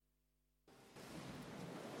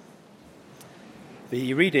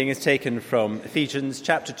The reading is taken from Ephesians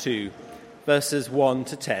chapter 2, verses 1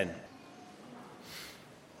 to 10.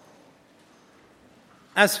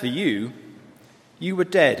 As for you, you were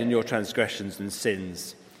dead in your transgressions and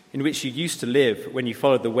sins, in which you used to live when you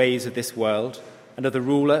followed the ways of this world and of the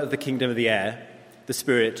ruler of the kingdom of the air, the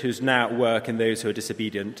Spirit who is now at work in those who are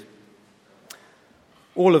disobedient.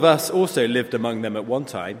 All of us also lived among them at one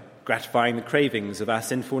time, gratifying the cravings of our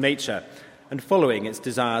sinful nature and following its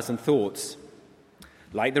desires and thoughts.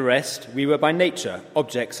 Like the rest, we were by nature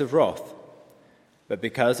objects of wrath. But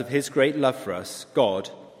because of his great love for us, God,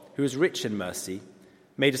 who is rich in mercy,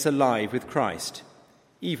 made us alive with Christ,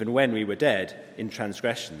 even when we were dead in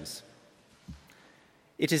transgressions.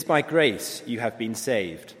 It is by grace you have been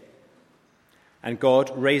saved. And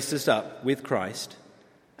God raised us up with Christ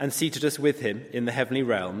and seated us with him in the heavenly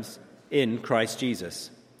realms in Christ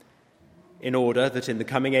Jesus, in order that in the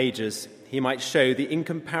coming ages he might show the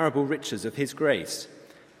incomparable riches of his grace,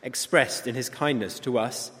 expressed in his kindness to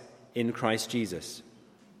us in Christ Jesus.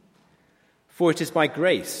 For it is by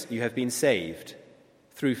grace you have been saved,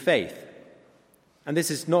 through faith. And this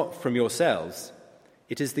is not from yourselves,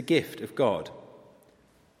 it is the gift of God,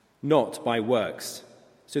 not by works,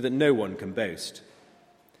 so that no one can boast.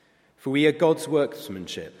 For we are God's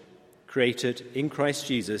workmanship, created in Christ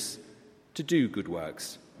Jesus to do good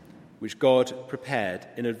works, which God prepared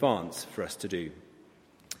in advance for us to do.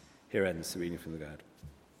 Here ends the reading from the Word.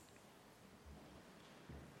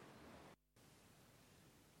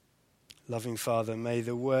 Loving Father, may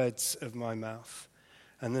the words of my mouth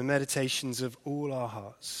and the meditations of all our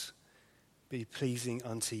hearts be pleasing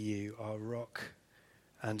unto you, our rock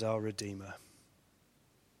and our Redeemer.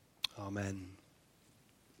 Amen.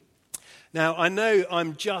 Now, I know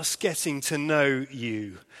I'm just getting to know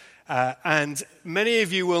you, and many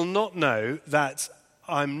of you will not know that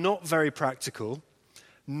I'm not very practical,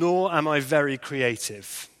 nor am I very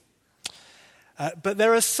creative. But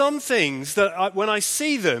there are some things that when I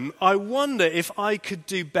see them, I wonder if I could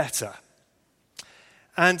do better.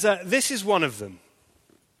 And this is one of them.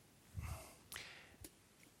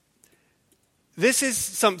 This is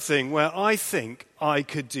something where I think I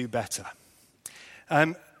could do better.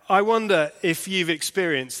 I wonder if you've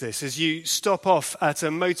experienced this as you stop off at a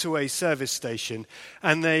motorway service station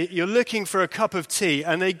and you're looking for a cup of tea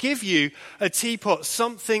and they give you a teapot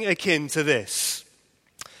something akin to this.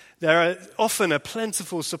 There are often a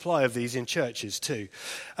plentiful supply of these in churches too.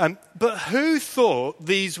 But who thought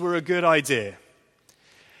these were a good idea?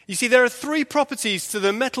 You see, there are three properties to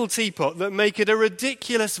the metal teapot that make it a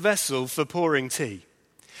ridiculous vessel for pouring tea.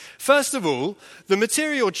 First of all, the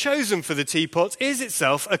material chosen for the teapot is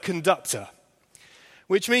itself a conductor,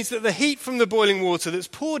 which means that the heat from the boiling water that's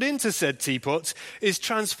poured into said teapot is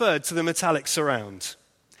transferred to the metallic surround.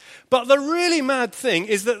 But the really mad thing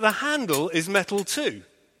is that the handle is metal too.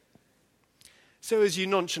 So as you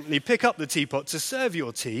nonchalantly pick up the teapot to serve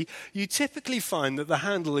your tea, you typically find that the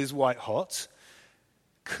handle is white hot.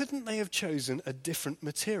 Couldn't they have chosen a different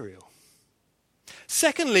material?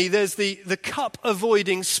 Secondly, there's the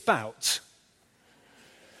cup-avoiding spout,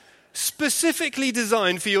 specifically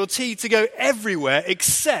designed for your tea to go everywhere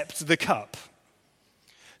except the cup.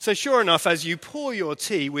 So sure enough, as you pour your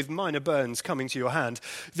tea with minor burns coming to your hand,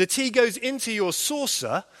 the tea goes into your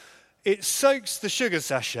saucer, it soaks the sugar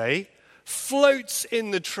sachet, floats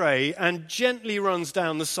in the tray, and gently runs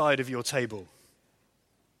down the side of your table.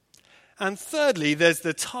 And thirdly, there's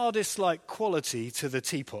the TARDIS-like quality to the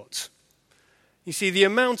teapot. You see, the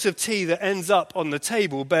amount of tea that ends up on the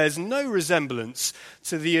table bears no resemblance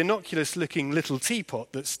to the innocuous-looking little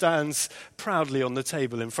teapot that stands proudly on the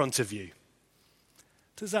table in front of you.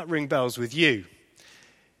 Does that ring bells with you?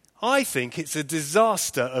 I think it's a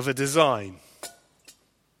disaster of a design.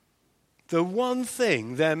 The one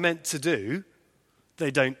thing they're meant to do,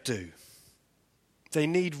 they don't do. They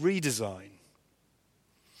need redesign.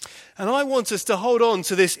 And I want us to hold on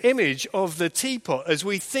to this image of the teapot as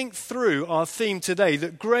we think through our theme today,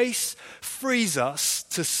 that grace frees us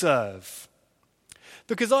to serve.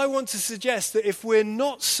 Because I want to suggest that if we're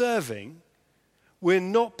not serving, we're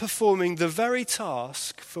not performing the very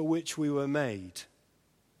task for which we were made.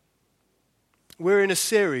 We're in a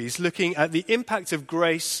series looking at the impact of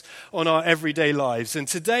grace on our everyday lives. And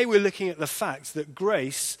today we're looking at the fact that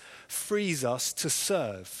grace frees us to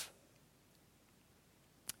serve.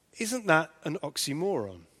 Isn't that an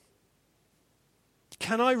oxymoron?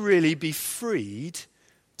 Can I really be freed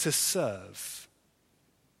to serve?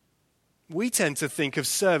 We tend to think of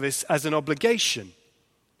service as an obligation.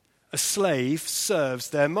 A slave serves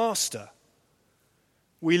their master.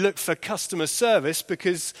 We look for customer service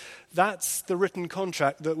because that's the written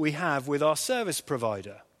contract that we have with our service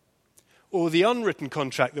provider. or the unwritten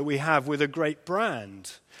contract that we have with a great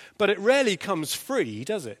brand. But it rarely comes free,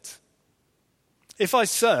 does it? If I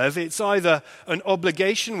serve, it's either an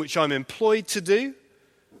obligation which I'm employed to do,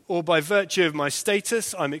 or by virtue of my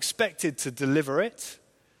status, I'm expected to deliver it,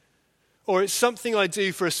 or it's something I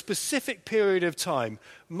do for a specific period of time,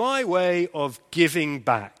 my way of giving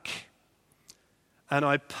back. And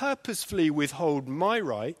I purposefully withhold my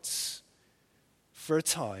rights for a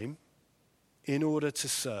time in order to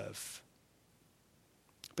serve.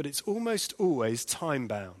 But it's almost always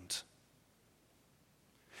time-bound.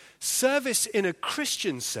 Service in a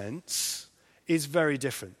Christian sense is very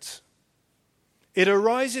different. It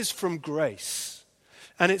arises from grace,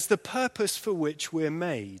 and it's the purpose for which we're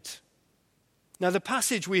made. Now, the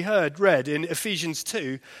passage we read in Ephesians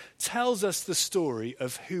 2 tells us the story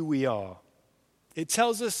of who we are. It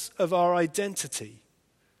tells us of our identity.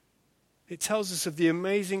 It tells us of the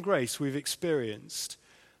amazing grace we've experienced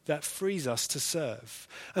that frees us to serve.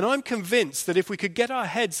 And I'm convinced that if we could get our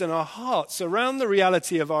heads and our hearts around the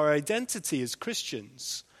reality of our identity as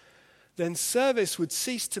Christians, then service would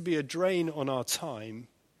cease to be a drain on our time.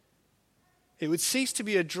 It would cease to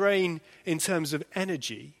be a drain in terms of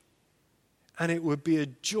energy, and it would be a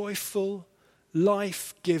joyful,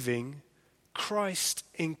 life-giving,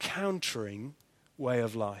 Christ-encountering way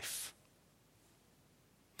of life.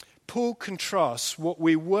 Paul contrasts what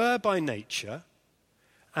we were by nature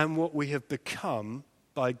and what we have become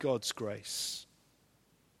by God's grace.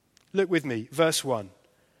 Look with me, verse 1.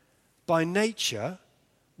 By nature,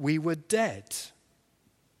 we were dead.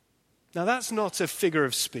 Now that's not a figure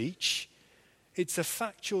of speech. It's a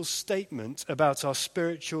factual statement about our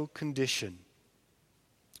spiritual condition.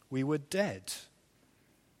 We were dead.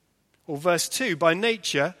 Or verse 2, by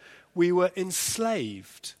nature, we were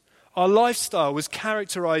enslaved. Our lifestyle was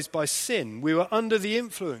characterized by sin. We were under the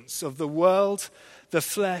influence of the world, the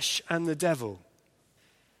flesh, and the devil.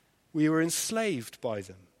 We were enslaved by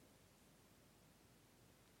them.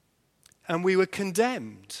 And we were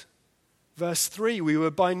condemned. Verse 3, we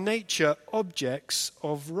were by nature objects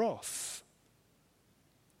of wrath.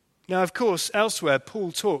 Now, of course, elsewhere,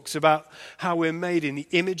 Paul talks about how we're made in the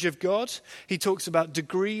image of God. He talks about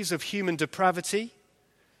degrees of human depravity.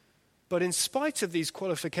 But in spite of these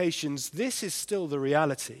qualifications, this is still the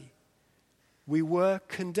reality. We were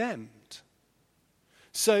condemned.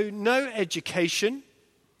 So no education,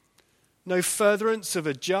 no furtherance of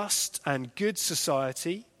a just and good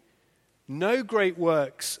society, no great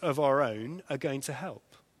works of our own are going to help.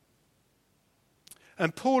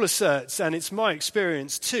 And Paul asserts, and it's my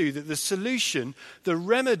experience too, that the solution, the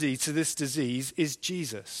remedy to this disease is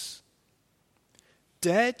Jesus.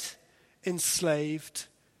 Dead, enslaved,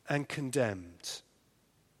 and condemned.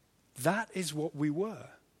 That is what we were.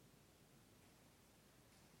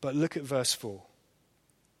 But look at verse 4.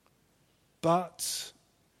 But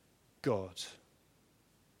God.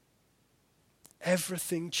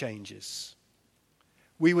 Everything changes.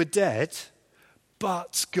 We were dead,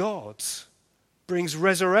 but God brings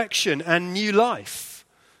resurrection and new life.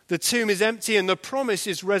 The tomb is empty and the promise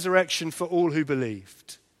is resurrection for all who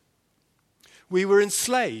believed. We were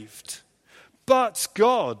enslaved, but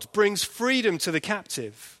God brings freedom to the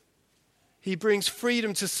captive. He brings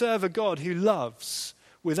freedom to serve a God who loves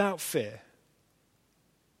without fear.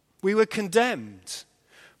 We were condemned,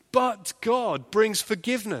 but God brings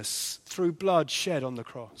forgiveness through blood shed on the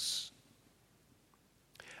cross.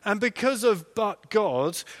 And because of but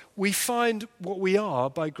God, we find what we are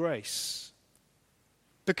by grace.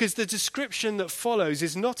 Because the description that follows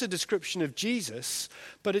is not a description of Jesus,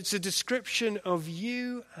 but it's a description of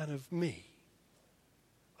you and of me.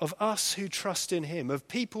 Of us who trust in him, of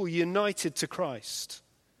people united to Christ.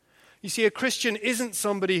 You see, a Christian isn't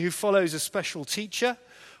somebody who follows a special teacher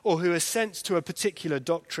or who assents to a particular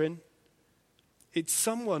doctrine. It's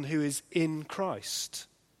someone who is in Christ,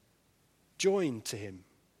 joined to him,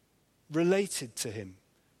 related to him,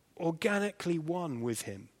 organically one with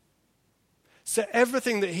him. So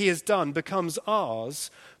everything that he has done becomes ours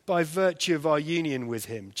by virtue of our union with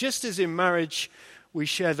him, just as in marriage we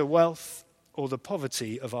share the wealth or the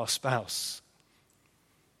poverty of our spouse.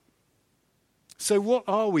 So what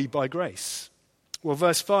are we by grace? Well,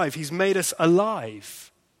 verse 5, he's made us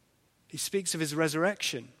alive. He speaks of his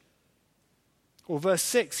resurrection. Or verse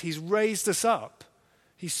 6, he's raised us up.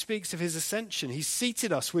 He speaks of his ascension. He's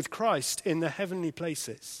seated us with Christ in the heavenly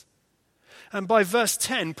places. And by verse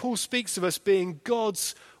 10, Paul speaks of us being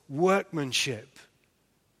God's workmanship,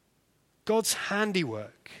 God's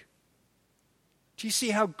handiwork. Do you see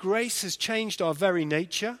how grace has changed our very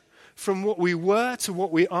nature from what we were to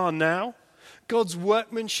what we are now? God's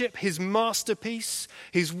workmanship, his masterpiece,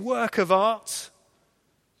 his work of art.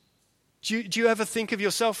 Do you ever think of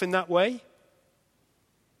yourself in that way?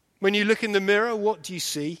 When you look in the mirror, what do you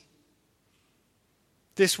see?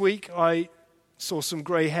 This week I saw some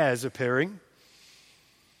grey hairs appearing.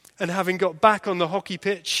 And having got back on the hockey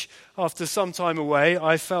pitch after some time away,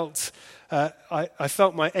 I felt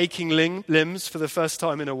my aching limbs for the first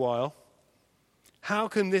time in a while. How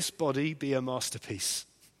can this body be a masterpiece?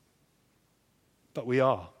 But we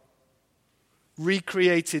are.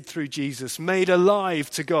 Recreated through Jesus, made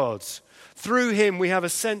alive to God. Through him we have a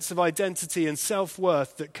sense of identity and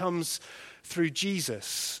self-worth that comes through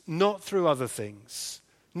Jesus, not through other things.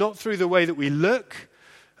 Not through the way that we look,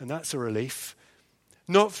 and that's a relief.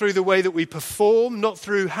 Not through the way that we perform, not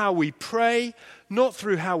through how we pray, not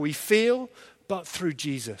through how we feel, but through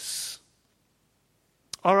Jesus.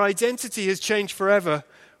 Our identity has changed forever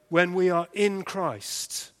when we are in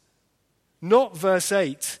Christ. Not verse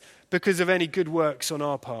 8, because of any good works on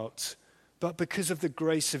our part, but because of the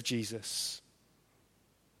grace of Jesus.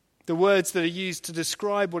 The words that are used to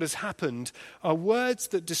describe what has happened are words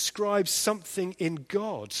that describe something in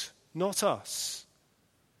God, not us.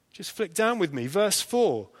 Just flick down with me. Verse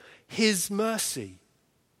 4, his mercy.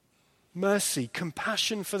 Mercy,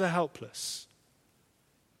 compassion for the helpless.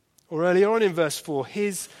 Or earlier on in verse 4,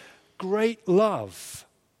 his great love.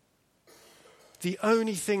 The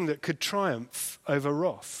only thing that could triumph over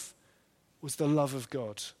wrath was the love of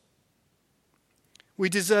God. We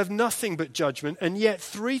deserve nothing but judgment, and yet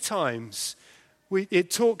 3 times it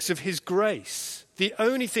talks of his grace, the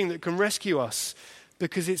only thing that can rescue us,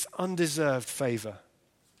 because it's undeserved favor.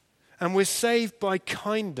 And we're saved by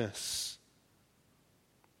kindness.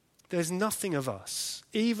 There's nothing of us.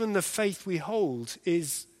 Even the faith we hold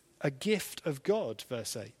is a gift of God,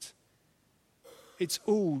 verse 8. It's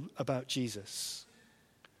all about Jesus.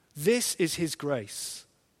 This is his grace.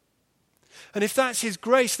 And if that's his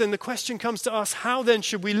grace, then the question comes to us, how then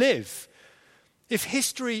should we live? If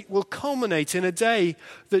history will culminate in a day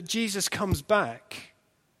that Jesus comes back,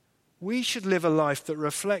 we should live a life that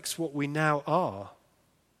reflects what we now are.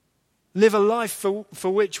 Live a life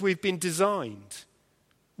for which we've been designed.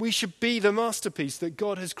 We should be the masterpiece that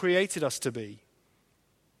God has created us to be.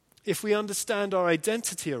 If we understand our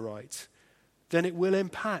identity aright, then it will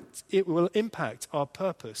impact our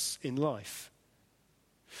purpose in life.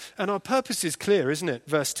 And our purpose is clear, isn't it?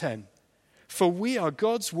 Verse 10. For we are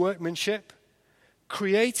God's workmanship,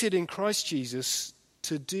 created in Christ Jesus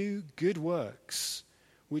to do good works,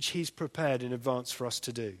 which he's prepared in advance for us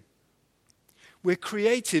to do. We're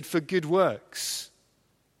created for good works.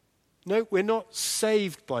 No, we're not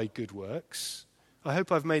saved by good works. I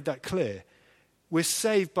hope I've made that clear. We're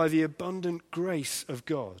saved by the abundant grace of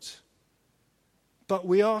God. But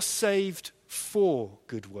we are saved for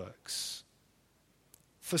good works,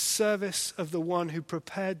 for service of the one who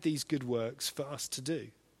prepared these good works for us to do.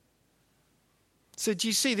 So do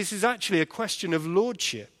you see, this is actually a question of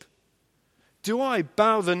lordship. Do I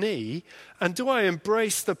bow the knee and do I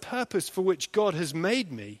embrace the purpose for which God has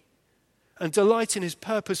made me and delight in his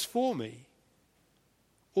purpose for me?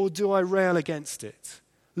 Or do I rail against it,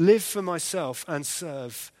 live for myself and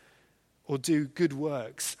serve, or do good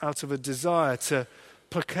works out of a desire to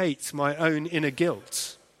placate my own inner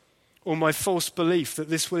guilt or my false belief that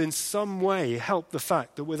this will in some way help the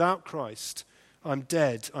fact that without Christ, I'm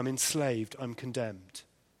dead, I'm enslaved, I'm condemned?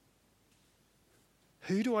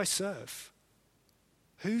 Who do I serve?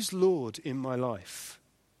 Who's Lord in my life?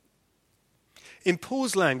 In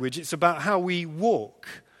Paul's language, it's about how we walk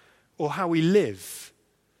or how we live.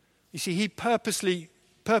 You see, he purposefully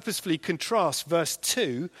contrasts verse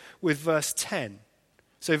 2 with verse 10.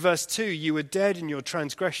 So verse 2, you were dead in your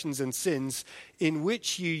transgressions and sins in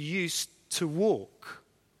which you used to walk.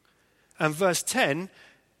 And verse 10,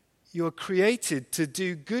 you are created to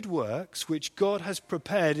do good works which God has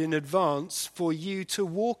prepared in advance for you to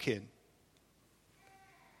walk in.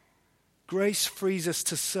 Grace frees us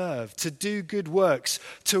to serve, to do good works,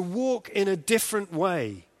 to walk in a different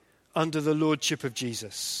way under the lordship of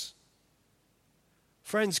Jesus.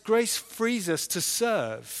 Friends, grace frees us to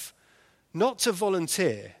serve, not to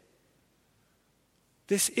volunteer.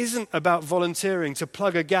 This isn't about volunteering to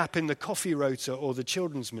plug a gap in the coffee rota or the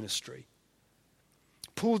children's ministry.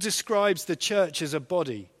 Paul describes the church as a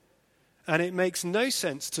body, and it makes no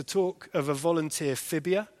sense to talk of a volunteer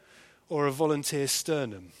fibia or a volunteer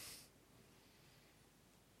sternum.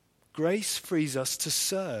 Grace frees us to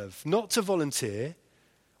serve, not to volunteer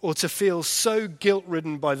or to feel so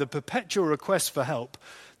guilt-ridden by the perpetual request for help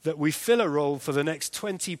that we fill a role for the next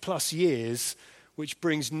 20 plus years, which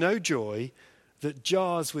brings no joy, that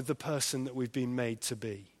jars with the person that we've been made to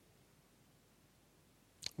be.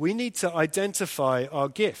 We need to identify our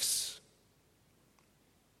gifts.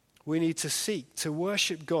 We need to seek to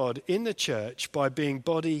worship God in the church by being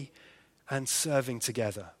body and serving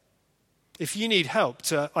together. If you need help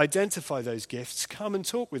to identify those gifts, come and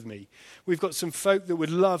talk with me. We've got some folk that would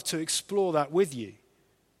love to explore that with you.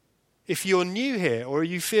 If you're new here or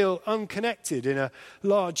you feel unconnected in a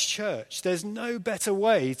large church, there's no better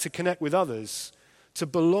way to connect with others, to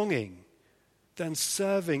belonging, than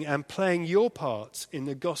serving and playing your part in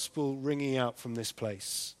the gospel ringing out from this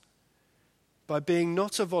place. By being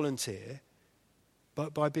not a volunteer,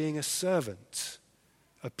 but by being a servant,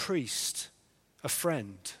 a priest, a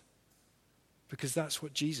friend, because that's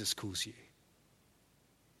what Jesus calls you.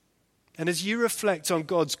 And as you reflect on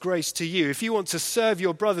God's grace to you, if you want to serve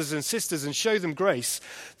your brothers and sisters and show them grace,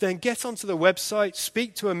 then get onto the website,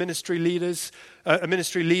 speak to a ministry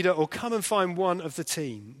leader, or come and find one of the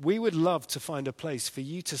team. We would love to find a place for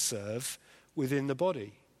you to serve within the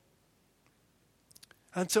body.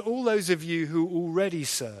 And to all those of you who already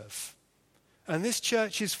serve, and this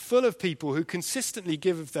church is full of people who consistently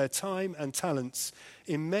give of their time and talents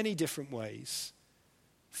in many different ways,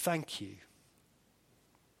 thank you.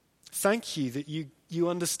 Thank you that you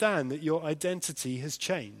understand that your identity has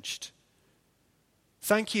changed.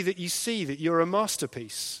 Thank you that you see that you're a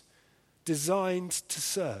masterpiece designed to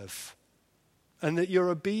serve, and that you're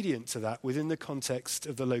obedient to that within the context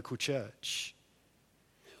of the local church.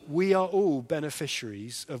 We are all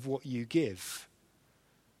beneficiaries of what you give.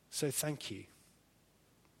 So thank you.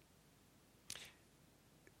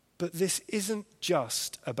 But this isn't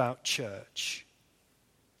just about church.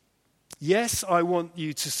 Yes, I want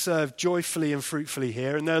you to serve joyfully and fruitfully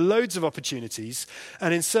here, and there are loads of opportunities.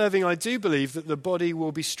 And in serving, I do believe that the body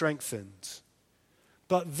will be strengthened.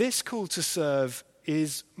 But this call to serve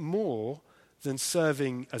is more than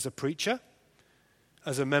serving as a preacher,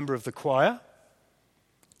 as a member of the choir,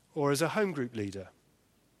 or as a home group leader.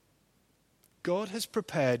 God has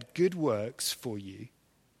prepared good works for you,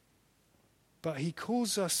 but he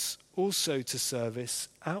calls us also to service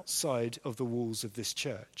outside of the walls of this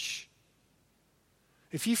church.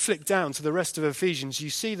 If you flick down to the rest of Ephesians, you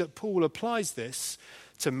see that Paul applies this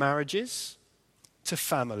to marriages, to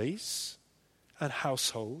families and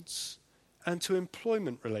households, and to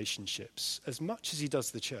employment relationships as much as he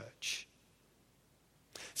does the church.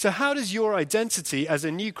 So how does your identity as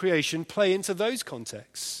a new creation play into those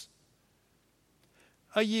contexts?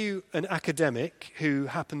 Are you an academic who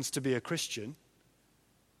happens to be a Christian?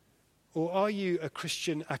 Or are you a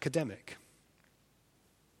Christian academic?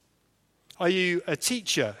 Are you a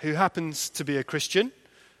teacher who happens to be a Christian?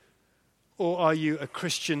 Or are you a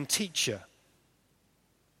Christian teacher?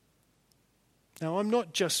 Now, I'm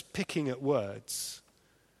not just picking at words.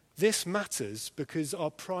 This matters because our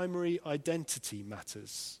primary identity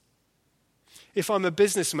matters. If I'm a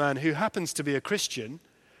businessman who happens to be a Christian,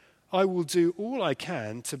 I will do all I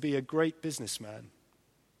can to be a great businessman,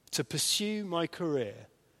 to pursue my career.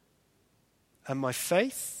 And my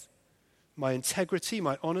faith, my integrity,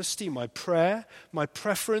 my honesty, my prayer, my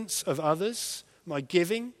preference of others, my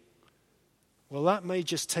giving, well, that may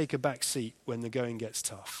just take a back seat when the going gets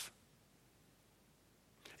tough.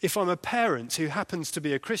 If I'm a parent who happens to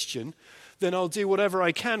be a Christian, then I'll do whatever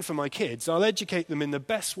I can for my kids. I'll educate them in the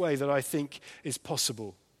best way that I think is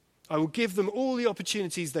possible. I will give them all the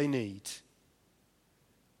opportunities they need.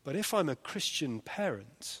 But if I'm a Christian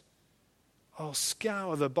parent, I'll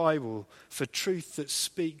scour the Bible for truth that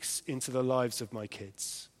speaks into the lives of my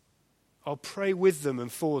kids. I'll pray with them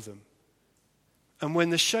and for them. And when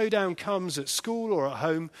the showdown comes at school or at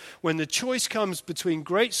home, when the choice comes between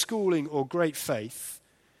great schooling or great faith,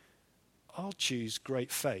 I'll choose great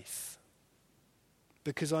faith.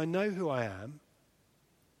 Because I know who I am.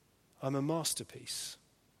 I'm a masterpiece.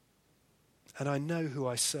 And I know who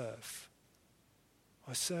I serve.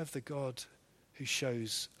 I serve the God who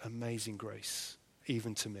shows amazing grace,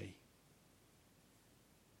 even to me.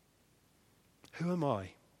 Who am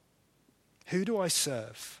I? Who do I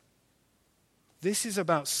serve? This is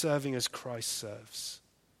about serving as Christ serves.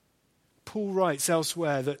 Paul writes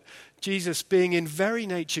elsewhere that Jesus, being in very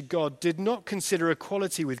nature God, did not consider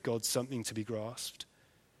equality with God something to be grasped,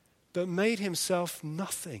 but made himself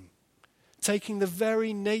nothing, taking the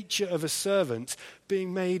very nature of a servant,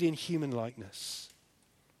 being made in human likeness.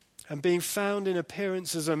 And being found in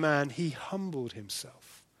appearance as a man, he humbled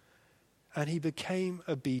himself, and he became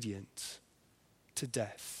obedient to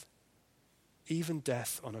death, even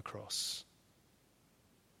death on a cross.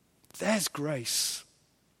 There's grace,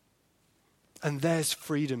 and there's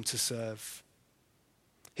freedom to serve.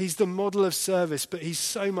 He's the model of service, but he's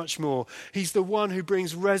so much more. He's the one who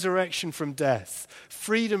brings resurrection from death,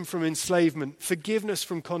 freedom from enslavement, forgiveness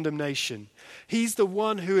from condemnation. He's the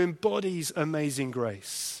one who embodies amazing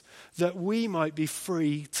grace. that we might be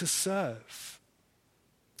free to serve.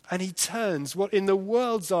 And he turns what in the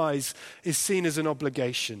world's eyes is seen as an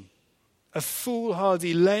obligation, a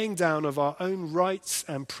foolhardy laying down of our own rights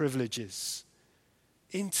and privileges,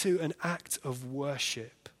 into an act of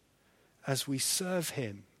worship as we serve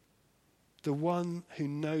him, the one who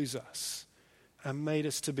knows us and made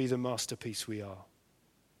us to be the masterpiece we are.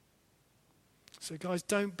 So guys,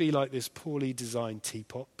 don't be like this poorly designed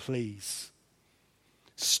teapot, please.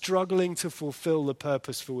 Struggling to fulfill the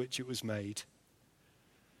purpose for which it was made.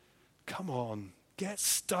 Come on, get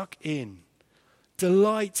stuck in.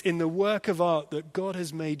 Delight in the work of art that God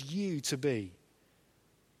has made you to be.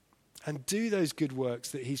 And do those good works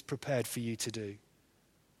that he's prepared for you to do.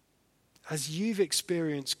 As you've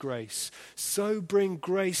experienced grace, so bring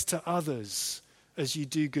grace to others as you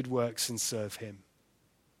do good works and serve him.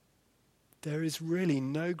 There is really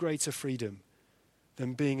no greater freedom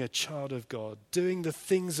than being a child of God, doing the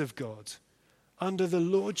things of God, under the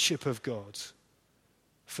lordship of God,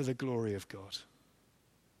 for the glory of God.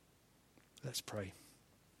 Let's pray.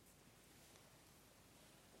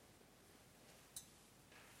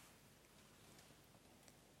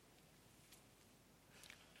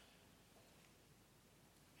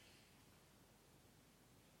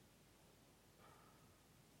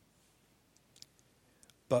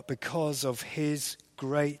 But because of his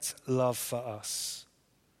great love for us,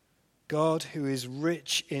 God, who is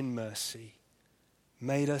rich in mercy,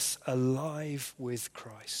 made us alive with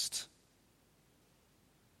Christ.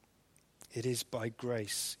 It is by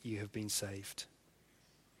grace you have been saved.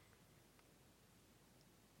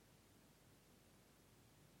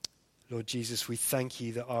 Lord Jesus, we thank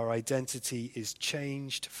you that our identity is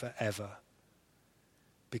changed forever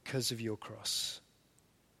because of your cross.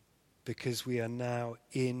 Because we are now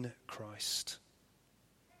in Christ.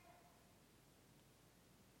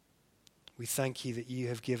 We thank you that you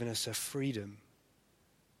have given us a freedom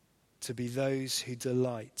to be those who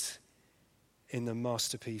delight in the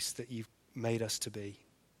masterpiece that you've made us to be.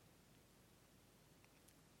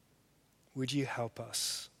 Would you help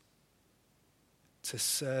us to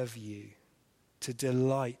serve you, to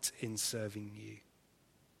delight in serving you,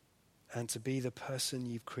 and to be the person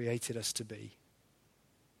you've created us to be?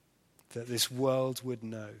 That this world would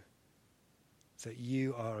know that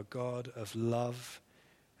you are a God of love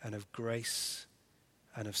and of grace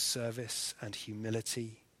and of service and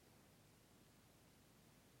humility.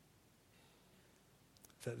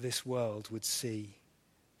 That this world would see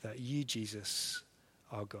that you, Jesus,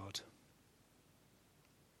 are God.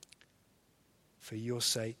 For your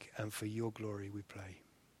sake and for your glory we pray.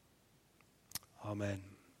 Amen.